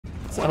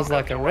Sounds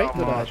like a right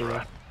good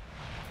idea.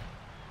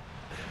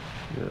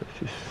 Yeah, let's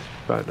just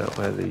find out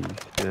where these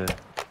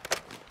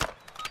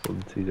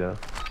bunties are.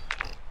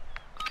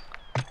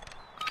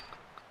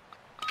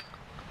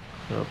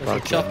 There's a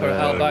chopper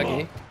out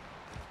baggy.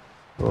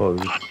 Oh,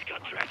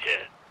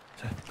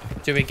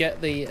 do we get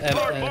the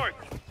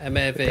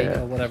MAV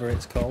or whatever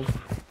it's called?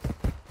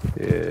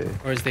 Yeah.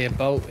 Or is there a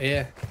boat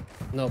here?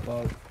 No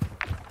boat.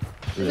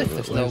 As if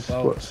there's no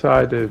boat. What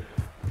side of?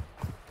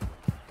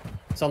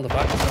 It's on the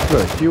back side.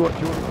 No, do you want?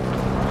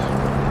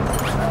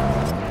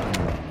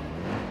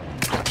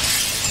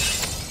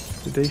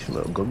 It's a decent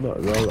little gun that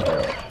as well.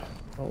 That.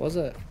 What was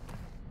it?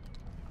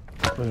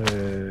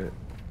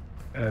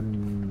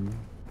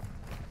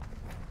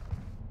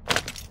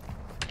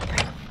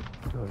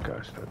 Oh,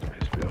 guys, that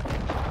pissed me off.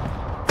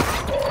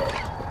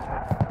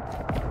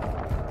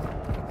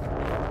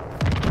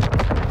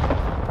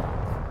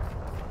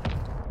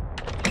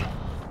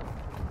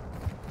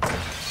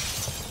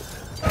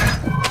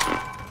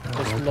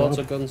 There's loads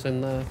of guns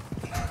in there.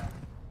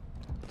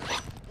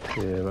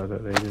 Yeah, I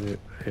don't need it.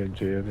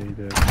 AMG, I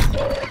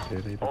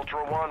need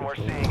Ultra One, we're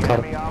seeing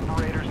enemy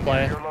operators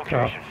near your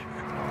location.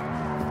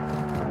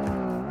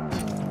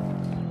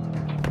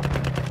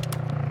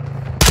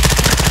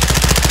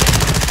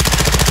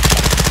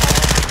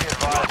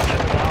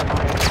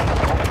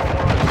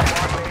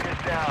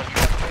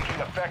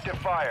 Effective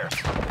fire.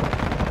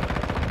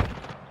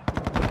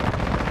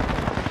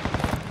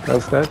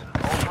 That's dead.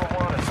 Ultra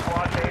One, a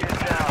squad mate is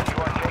down. You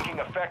are taking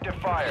effective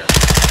fire.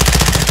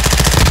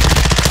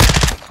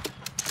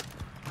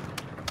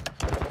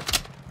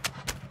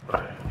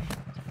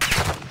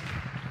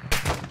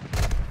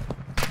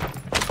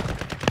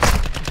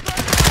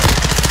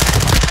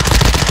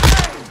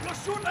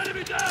 Shoot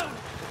enemy down!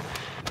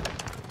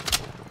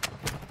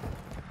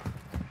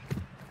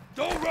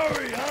 Don't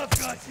worry, I've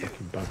got you.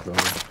 Back on.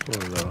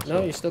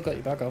 No, you still got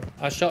your bag up.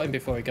 I shot him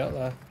before he got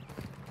there.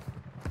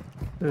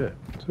 Yeah,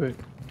 sweet.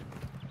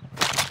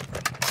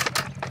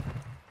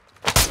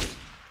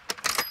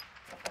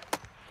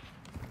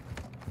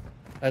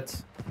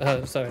 Heads.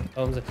 Sorry,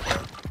 arms in.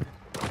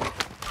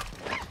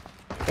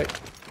 Quick.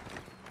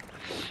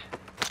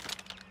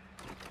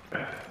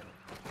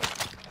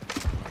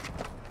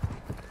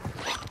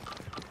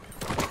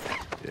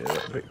 Yeah,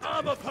 big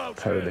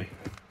Tony.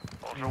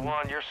 Ultra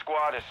One, your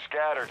squad is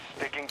scattered.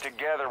 Sticking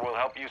together will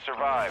help you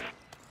survive.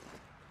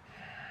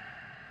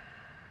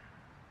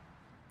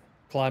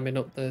 Climbing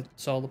up the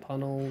solar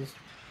panels.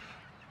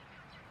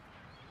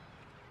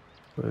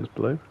 Where's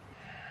blue?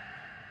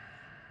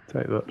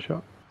 Take that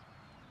shot.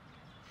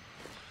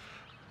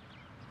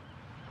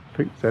 I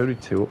think there's only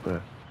two up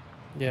there.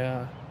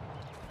 Yeah.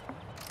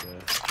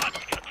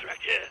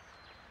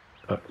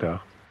 Back down.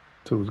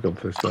 Someone's gone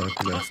for a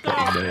sniper now.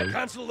 Getting nailed.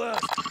 Cancel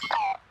that.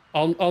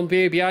 On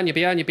view, behind you,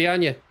 behind you,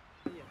 behind you.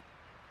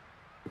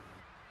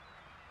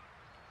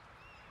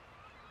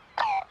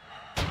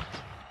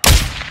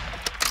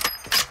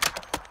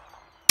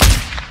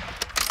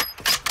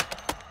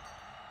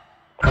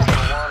 Ultra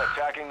One,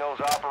 attacking those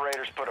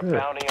operators put a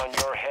bounty on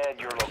your head.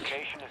 Your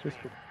location is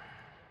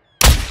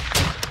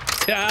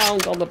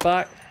Down on the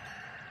back.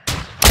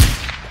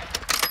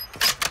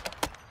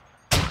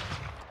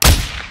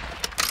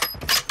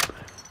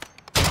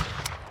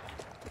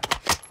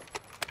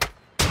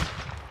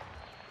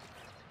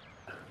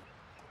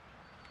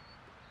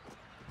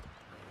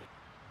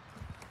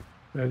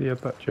 Where do you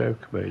have that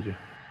joke, Major?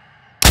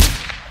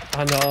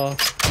 I know.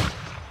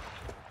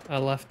 I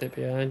left it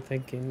behind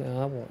thinking,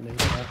 nah, I won't need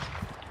that.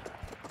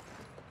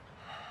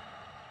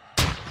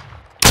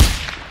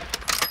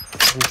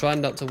 I'm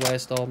trying not to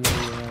waste all my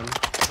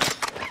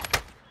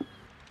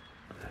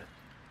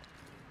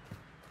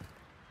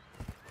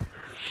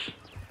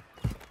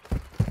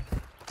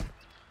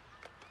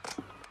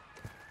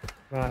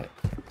Right.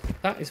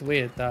 That is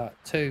weird, that.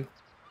 Two.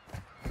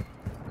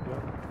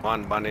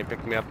 One bunny,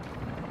 pick me up.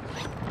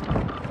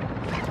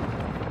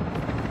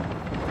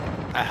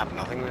 I have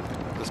nothing with it.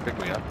 Just pick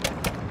me up.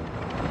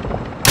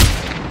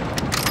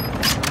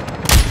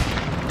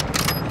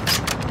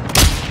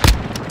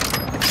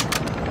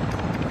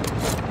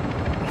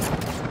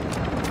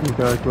 You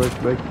guys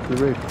won't make it to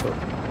the roof, but...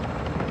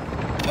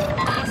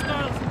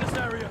 Hostiles in this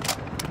area.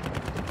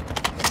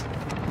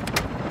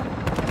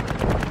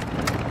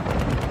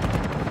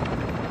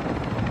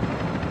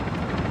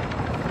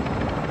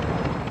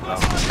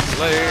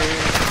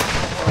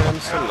 I'm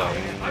so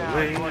lonely.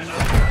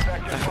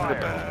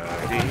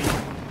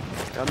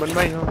 I'm on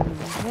my own.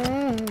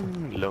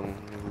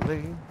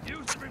 Lonely.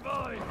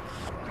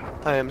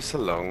 I am so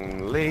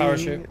lonely.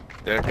 Parachute.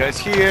 There are guys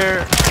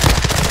here.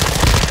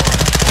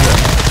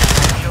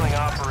 killing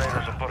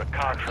operators will put a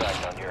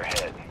contract on your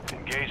head.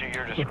 Engage at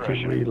your Fucking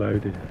discretion.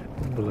 reloaded.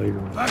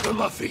 Unbelievable. Back on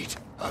my feet.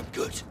 I'm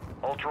good.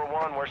 Ultra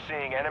One, we're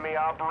seeing enemy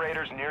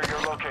operators near your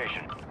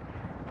location.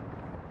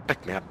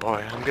 Pick me up,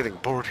 boy. I'm getting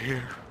bored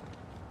here.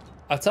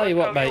 I'll tell you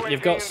what, mate,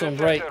 you've got some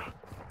great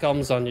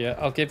comms on you.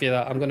 I'll give you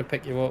that. I'm going to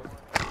pick you up.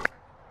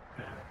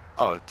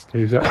 Oh, it's...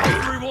 Who's that?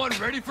 Everyone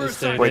ready for a This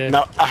second? dude Wait, here.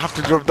 now I have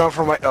to drop down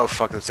from my... Oh,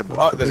 fuck. That's a...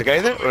 Oh, there's a guy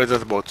there? Or is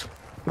that a boat?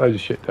 Loads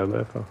of shit down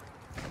there, pal.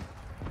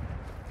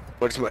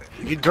 What's my?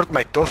 You dropped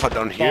my tofa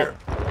down here.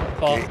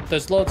 But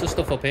there's loads of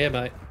stuff up here,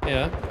 mate.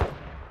 Yeah.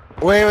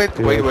 Wait.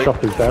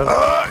 Choppers down.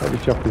 Maybe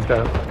choppers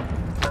down.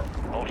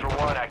 Ultra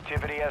One,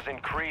 activity has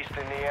increased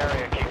in the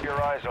area. Keep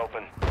your eyes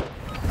open. Get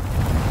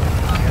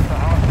the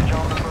hostage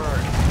on the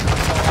bird.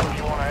 If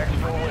you want to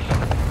exfil with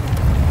them.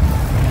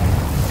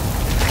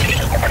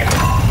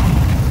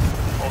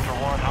 Ultra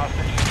One,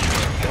 hostage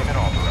secure. Payment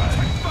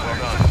authorized. Well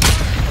done.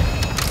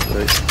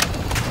 Right.